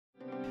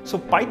So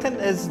Python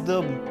is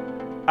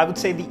I would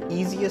say the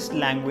easiest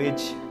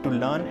language to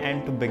learn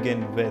and to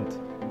begin with.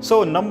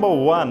 So number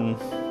one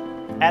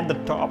at the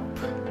top,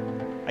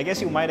 I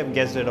guess you might have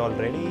guessed it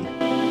already.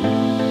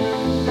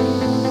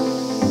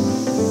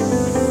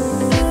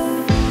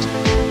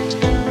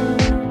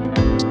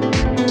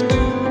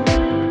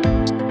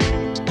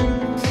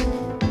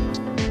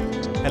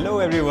 Hello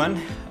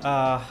everyone,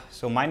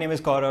 so my name is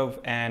Gaurav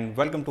and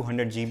welcome to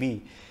 100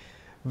 GB,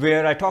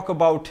 where I talk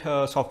about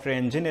software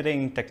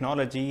engineering,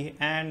 technology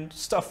and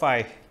stuff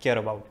I care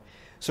about.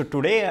 So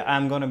today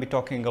I'm going to be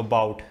talking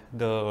about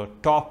the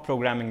top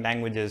programming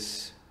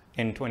languages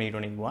in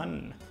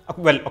 2021.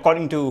 Well,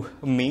 according to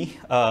me,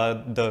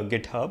 the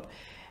GitHub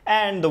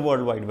and the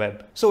World Wide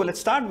Web. So let's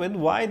start with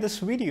why this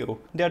video.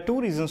 There are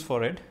two reasons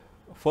for it.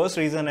 First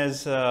reason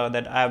is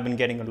that I've been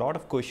getting a lot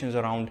of questions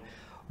around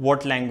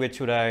what language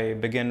should I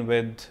begin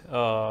with?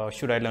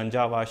 Should I learn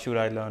Java? Should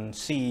I learn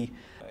C?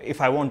 If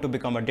I want to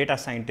become a data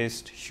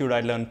scientist, should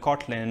I learn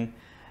Kotlin?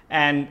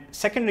 And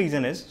second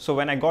reason is, so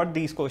when I got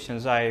these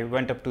questions, I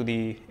went up to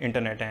the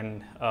internet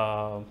and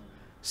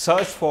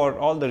searched for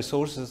all the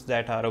resources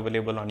that are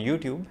available on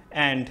YouTube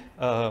and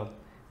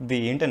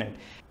the internet.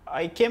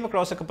 I came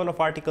across a couple of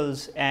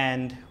articles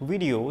and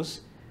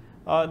videos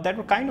that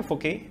were kind of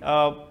okay,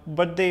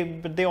 but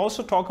they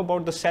also talk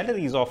about the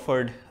salaries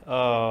offered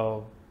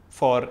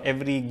for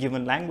every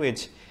given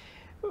language,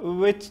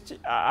 which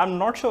I'm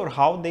not sure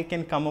how they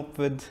can come up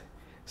with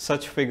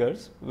such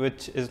figures,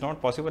 which is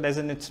not possible, as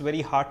in it's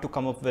very hard to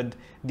come up with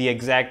the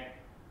exact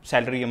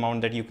salary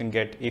amount that you can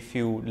get if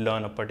you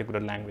learn a particular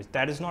language.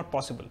 That is not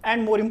possible.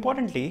 And more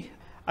importantly,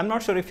 I'm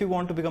not sure if you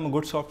want to become a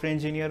good software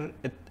engineer,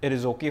 it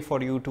is okay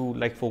for you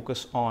to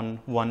focus on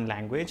one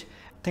language.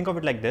 Think of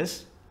it like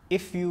this.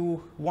 If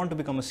you want to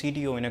become a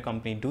CTO in a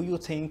company, do you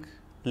think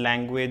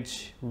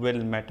language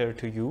will matter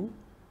to you?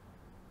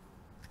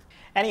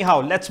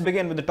 Anyhow, let's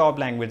begin with the top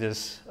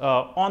languages.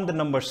 On the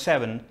number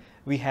 7,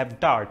 we have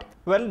Dart.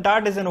 Well,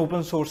 Dart is an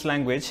open source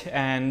language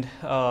and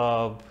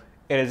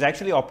it is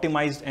actually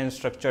optimized and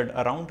structured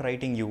around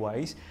writing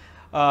UIs.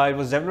 It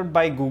was developed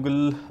by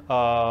Google.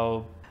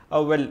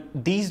 Well,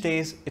 these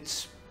days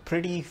it's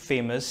pretty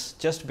famous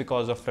just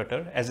because of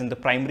Flutter, as in the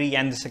primary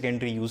and the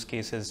secondary use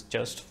case is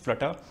just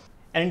Flutter.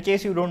 And in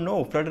case you don't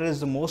know, Flutter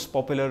is the most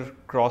popular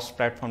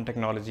cross-platform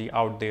technology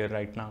out there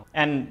right now.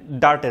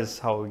 And Dart is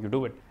how you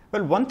do it.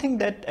 Well, one thing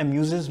that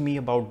amuses me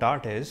about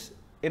Dart is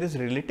it is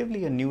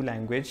relatively a new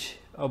language,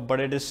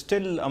 but it is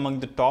still among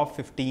the top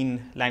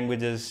 15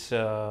 languages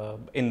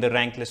in the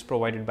rank list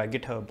provided by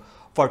GitHub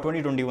for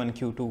 2021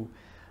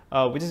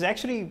 Q2, which is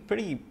actually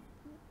pretty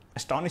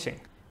astonishing.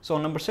 So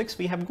on number 6,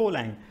 we have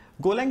Golang.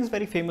 Golang is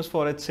very famous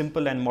for its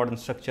simple and modern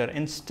structure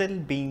and still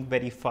being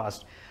very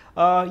fast.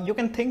 You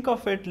can think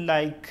of it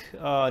like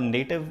a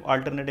native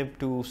alternative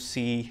to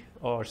C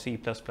or C++,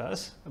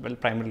 well,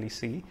 primarily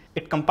C.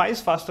 It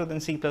compiles faster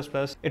than C++.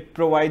 It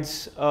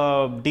provides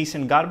a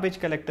decent garbage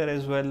collector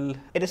as well.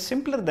 It is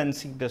simpler than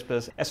C++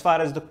 as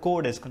far as the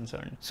code is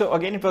concerned. So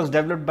again, it was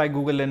developed by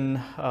Google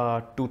in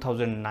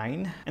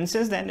 2009. And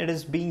since then, it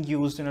is being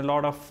used in a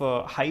lot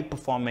of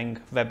high-performing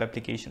web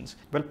applications.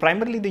 Well,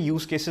 primarily the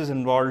use cases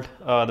involved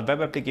the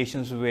web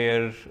applications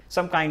where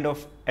some kind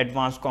of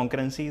advanced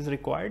concurrency is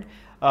required.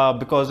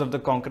 Because of the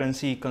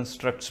concurrency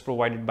constructs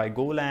provided by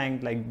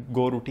Golang, like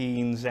Go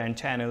routines and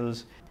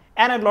channels,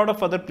 and a lot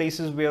of other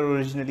places where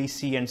originally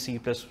C and C++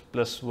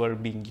 were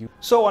being used.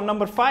 So on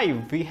number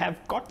 5, we have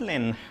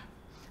Kotlin.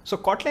 So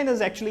Kotlin is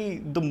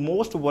actually the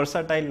most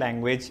versatile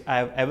language I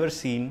have ever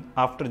seen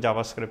after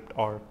JavaScript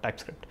or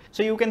TypeScript.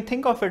 So you can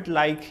think of it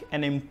like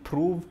an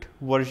improved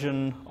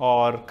version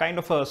or kind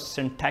of a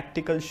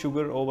syntactical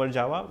sugar over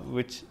Java,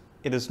 which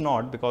it is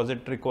not, because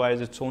it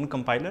requires its own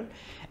compiler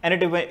and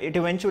it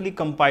eventually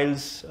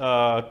compiles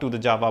to the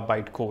Java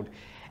bytecode.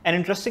 And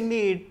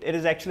interestingly, it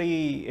is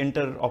actually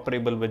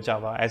interoperable with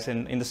Java, as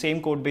in the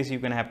same code base you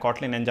can have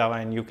Kotlin and Java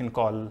and you can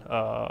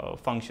call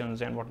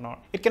functions and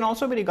whatnot. It can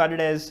also be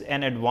regarded as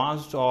an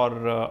advanced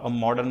or a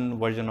modern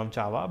version of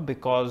Java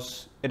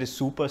because it is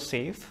super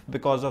safe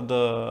because of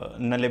the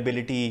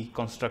nullability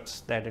constructs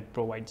that it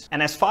provides.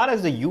 And as far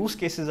as the use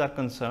cases are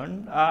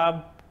concerned,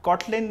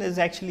 Kotlin is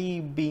actually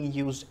being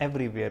used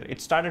everywhere.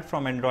 It started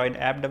from Android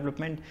app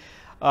development.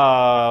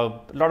 A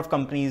lot of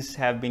companies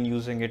have been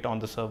using it on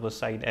the server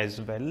side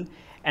as well.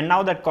 And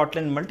now that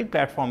Kotlin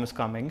multi-platform is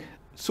coming,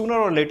 sooner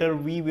or later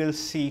we will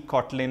see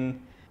Kotlin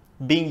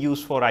being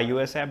used for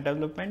iOS app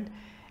development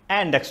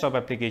and desktop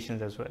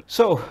applications as well.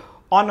 So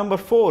on number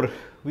 4,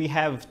 we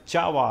have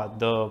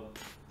Java,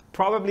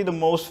 probably the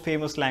most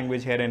famous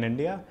language here in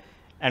India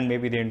and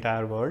maybe the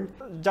entire world.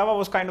 Java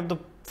was kind of the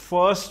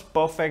first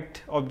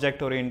perfect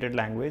object-oriented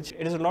language.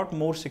 It is a lot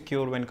more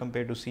secure when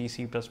compared to C,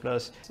 C++.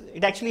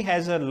 It actually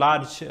has a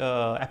large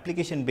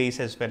application base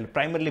as well,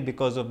 primarily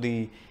because of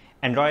the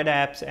Android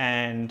apps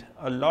and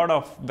a lot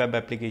of web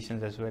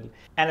applications as well.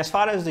 And as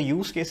far as the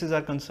use cases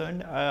are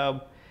concerned,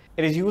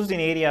 it is used in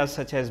areas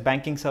such as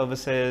banking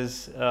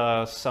services,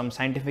 some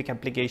scientific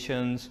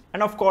applications,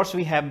 and of course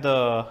we have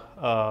the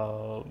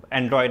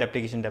Android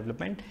application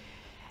development.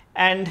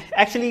 And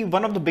actually,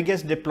 one of the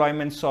biggest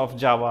deployments of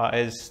Java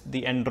is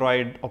the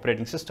Android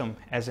operating system,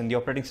 as in the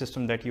operating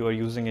system that you are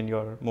using in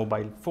your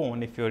mobile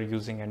phone if you're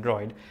using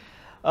Android.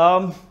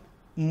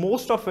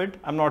 Most of it,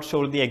 I'm not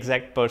sure the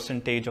exact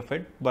percentage of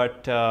it,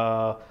 but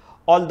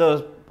all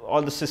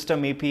the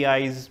system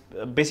APIs,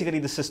 basically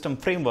the system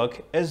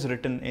framework, is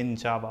written in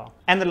Java.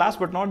 And the last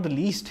but not the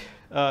least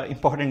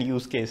important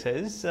use case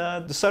is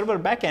the server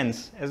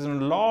backends, as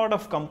in a lot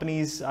of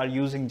companies are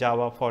using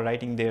Java for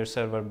writing their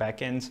server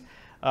backends.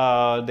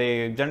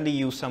 They generally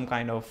use some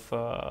kind of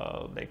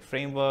like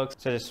frameworks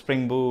such as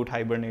Spring Boot,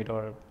 Hibernate,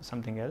 or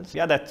something else.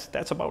 Yeah,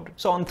 that's about it.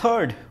 So on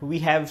third, we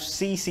have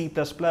C, C++.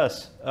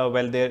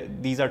 Well,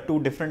 these are two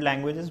different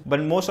languages,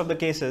 but in most of the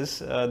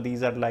cases,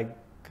 these are like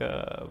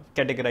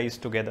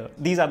categorized together.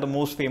 These are the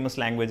most famous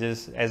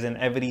languages, as in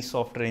every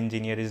software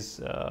engineer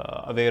is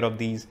aware of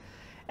these.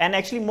 And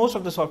actually, most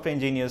of the software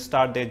engineers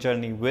start their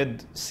journey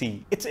with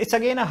C. It's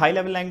again a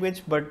high-level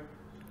language, but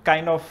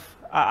kind of,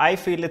 I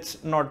feel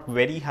it's not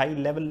very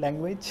high-level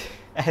language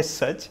as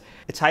such.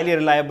 It's highly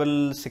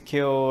reliable,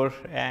 secure,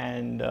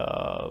 and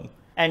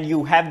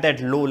you have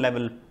that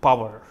low-level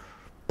power.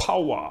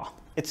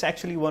 It's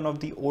actually one of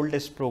the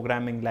oldest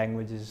programming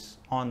languages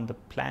on the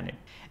planet.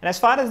 And as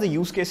far as the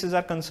use cases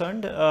are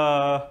concerned,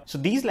 so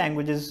these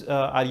languages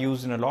are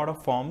used in a lot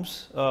of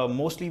forms,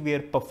 mostly where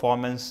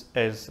performance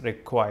is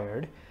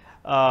required.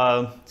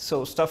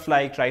 So stuff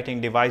like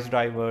writing device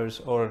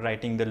drivers or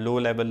writing the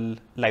low-level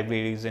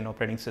libraries in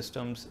operating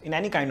systems, in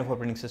any kind of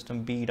operating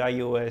system, be it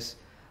iOS,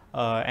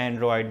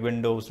 Android,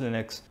 Windows,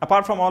 Linux.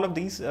 Apart from all of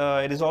these,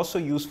 it is also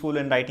useful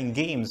in writing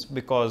games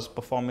because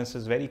performance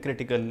is very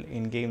critical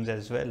in games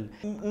as well.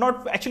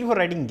 Not actually for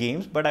writing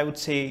games, but I would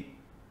say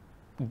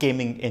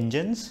gaming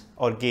engines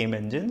or game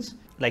engines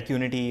like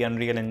Unity,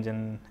 Unreal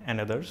Engine, and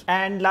others.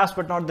 And last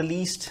but not the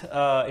least,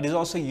 it is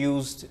also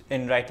used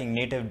in writing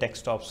native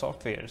desktop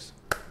softwares.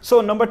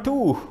 So number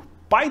 2,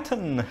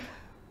 Python.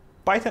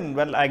 Python,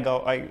 well,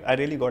 I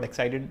really got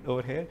excited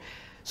over here.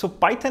 So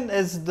Python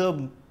is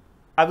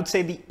I would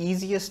say the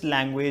easiest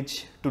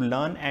language to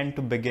learn and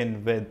to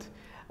begin with.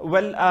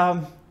 Well,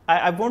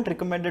 I won't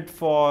recommend it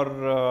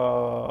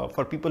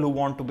for people who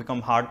want to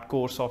become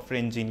hardcore software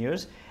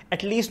engineers,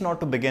 at least not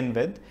to begin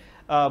with.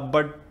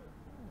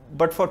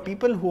 But for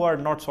people who are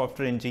not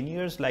software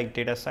engineers, like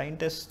data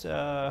scientists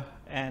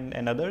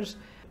and others,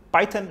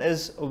 Python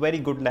is a very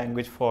good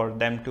language for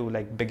them to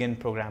like begin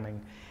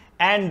programming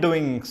and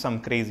doing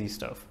some crazy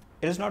stuff.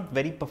 It is not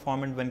very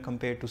performant when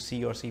compared to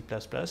C or C++,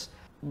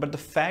 but the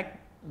fact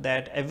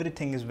that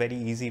everything is very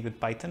easy with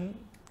Python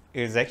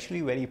is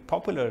actually very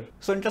popular.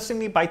 So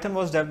interestingly, Python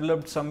was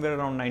developed somewhere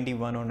around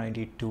 91 or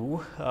 92,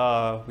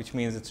 which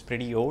means it's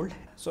pretty old.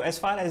 So as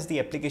far as the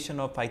application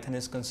of Python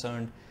is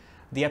concerned,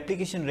 the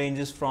application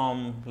ranges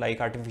from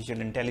like artificial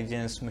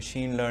intelligence,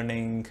 machine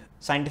learning,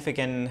 scientific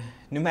and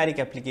numeric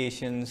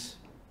applications.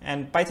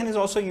 And Python is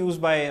also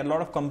used by a lot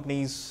of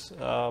companies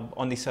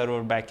on the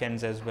server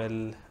backends as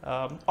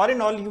well. All in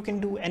all, you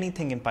can do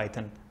anything in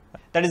Python.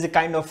 That is the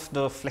kind of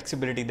the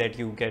flexibility that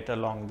you get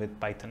along with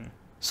Python.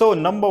 So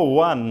number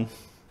 1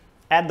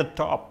 at the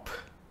top,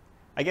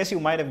 I guess you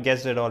might have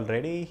guessed it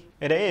already.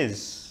 It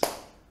is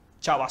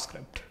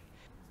JavaScript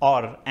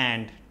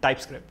and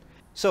TypeScript.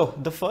 So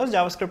the first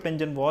JavaScript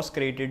engine was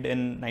created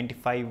in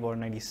 95 or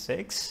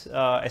 96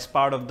 as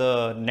part of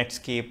the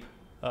Netscape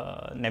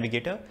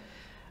Navigator.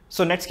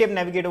 So Netscape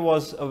Navigator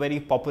was a very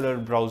popular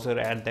browser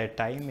at that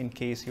time, in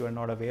case you are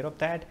not aware of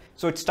that.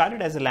 So it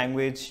started as a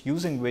language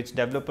using which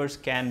developers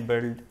can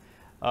build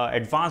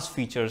advanced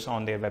features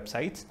on their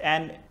websites,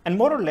 and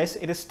more or less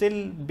it is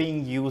still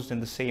being used in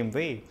the same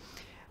way.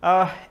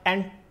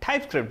 And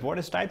TypeScript, what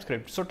is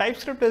TypeScript? So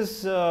TypeScript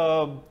is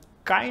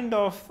kind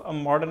of a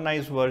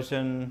modernized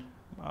version.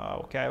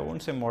 Okay, I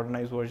won't say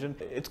modernized version.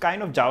 It's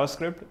kind of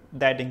JavaScript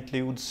that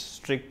includes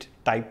strict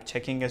type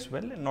checking as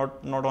well, and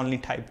not only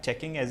type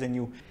checking, as in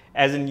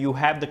you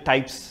have the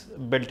types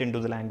built into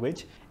the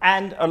language,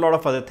 and a lot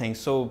of other things.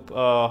 So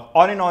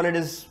all in all, it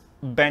is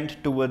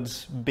bent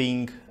towards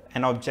being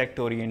an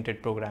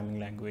object-oriented programming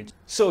language.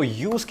 So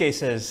use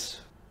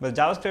cases with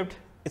JavaScript,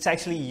 it's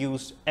actually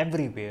used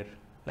everywhere,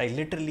 like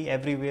literally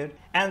everywhere.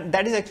 And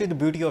that is actually the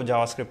beauty of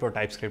JavaScript or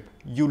TypeScript.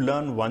 You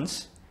learn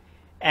once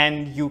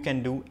and you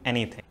can do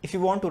anything. If you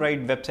want to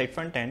write website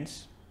front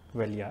ends,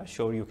 well, yeah,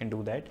 sure, you can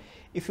do that.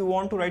 If you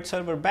want to write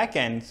server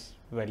backends,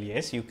 well,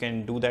 yes, you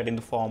can do that in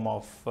the form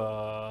of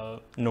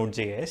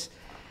Node.js.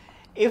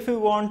 If you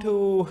want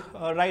to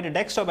write a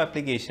desktop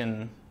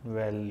application,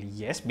 well,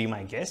 yes, be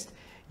my guest.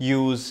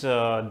 Use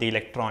the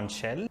Electron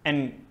shell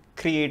and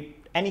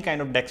create any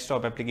kind of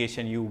desktop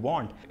application you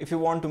want. If you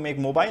want to make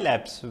mobile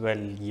apps, well,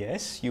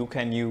 yes, you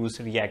can use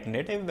React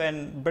Native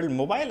and build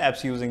mobile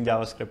apps using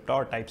JavaScript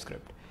or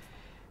TypeScript.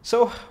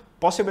 So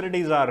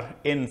possibilities are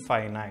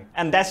infinite,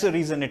 and that's the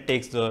reason it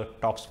takes the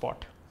top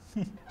spot.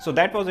 So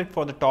that was it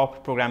for the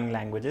top programming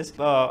languages.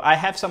 I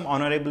have some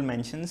honorable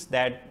mentions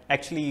that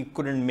actually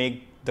couldn't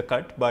make the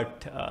cut,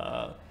 but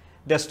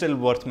they're still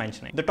worth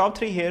mentioning. The top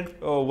 3 here,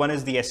 one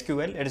is the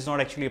SQL. It is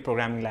not actually a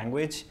programming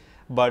language,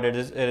 but it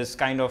is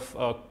kind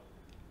of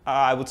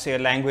I would say a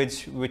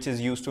language which is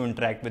used to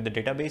interact with the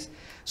database.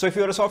 So if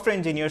you're a software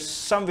engineer,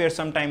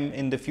 sometime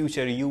in the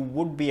future, you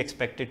would be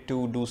expected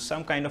to do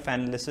some kind of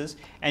analysis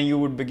and you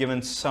would be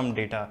given some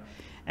data.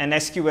 And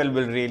SQL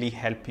will really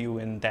help you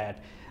in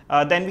that.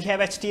 Then we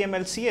have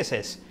HTML,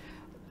 CSS.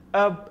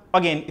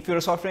 Again, if you're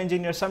a software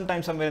engineer,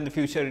 somewhere in the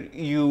future,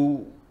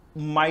 you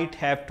might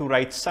have to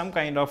write some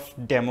kind of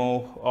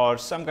demo or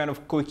some kind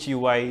of quick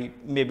UI,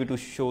 maybe to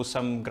show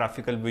some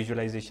graphical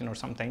visualization or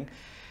something.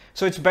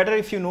 So it's better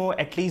if you know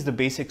at least the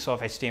basics of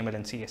HTML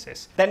and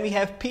CSS. Then we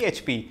have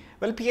PHP.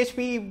 Well,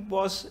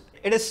 PHP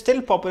it is still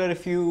popular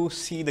if you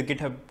see the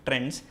GitHub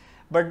trends.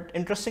 But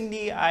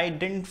interestingly, I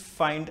didn't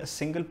find a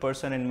single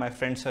person in my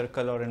friend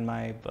circle or in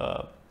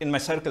my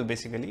circle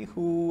basically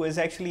who is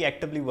actually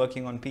actively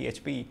working on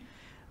PHP.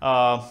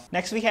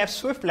 Next we have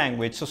Swift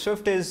language. So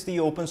Swift is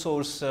the open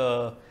source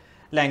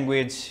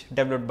language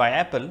developed by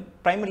Apple,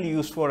 primarily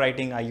used for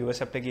writing iOS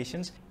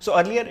applications. So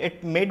earlier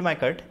it made my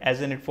cut,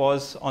 as in it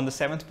was on the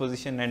 7th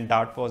position and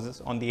Dart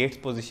was on the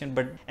 8th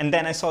position. And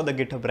then I saw the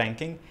GitHub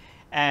ranking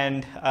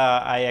and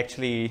I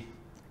actually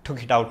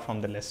took it out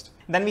from the list.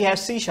 Then we have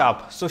C#.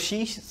 So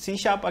C#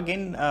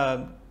 again,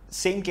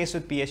 same case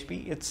with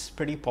PHP. It's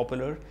pretty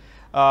popular.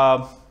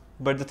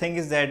 But the thing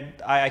is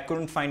that I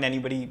couldn't find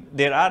anybody.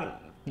 There are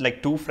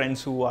like 2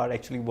 friends who are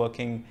actually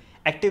working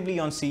actively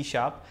on C#.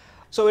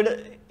 So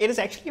it is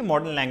actually a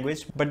modern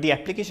language, but the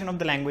application of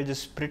the language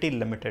is pretty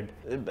limited.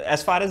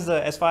 As far as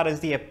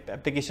the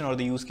application or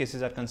the use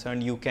cases are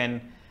concerned, you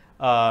can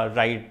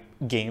write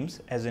games,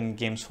 as in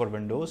games for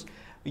Windows.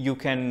 You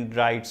can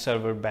write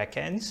server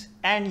backends,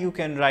 and you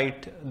can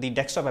write the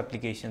desktop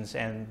applications,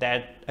 and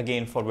that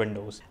again for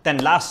Windows. Then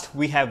last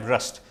we have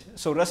Rust.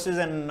 So Rust is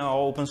an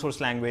open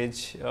source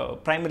language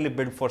primarily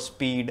built for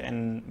speed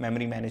and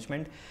memory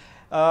management.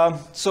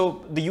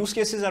 So the use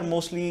cases are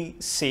mostly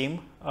same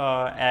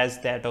as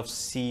that of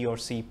C or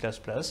C++,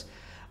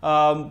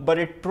 but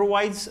it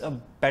provides a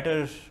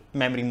better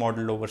memory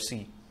model over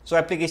C. So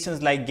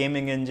applications like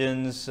gaming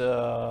engines,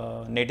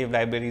 native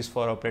libraries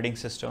for operating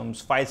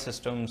systems, file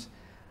systems,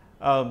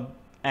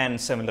 and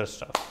similar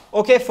stuff.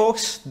 Okay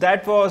folks,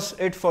 that was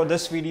it for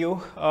this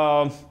video.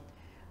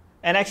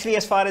 And actually,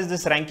 as far as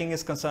this ranking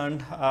is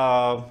concerned,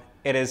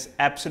 it is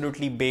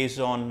absolutely based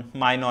on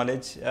my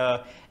knowledge.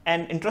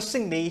 And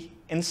interestingly,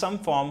 in some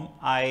form,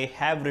 I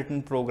have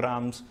written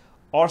programs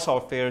or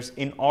softwares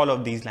in all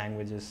of these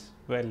languages.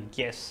 Well,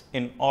 yes,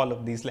 in all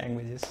of these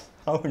languages.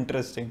 How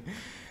interesting.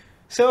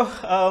 So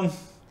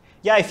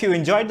yeah, if you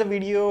enjoyed the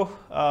video,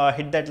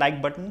 hit that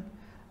like button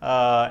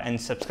and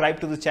subscribe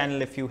to the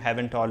channel if you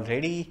haven't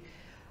already.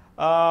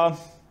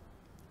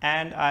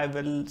 And I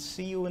will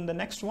see you in the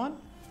next one.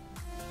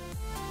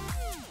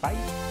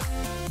 Bye.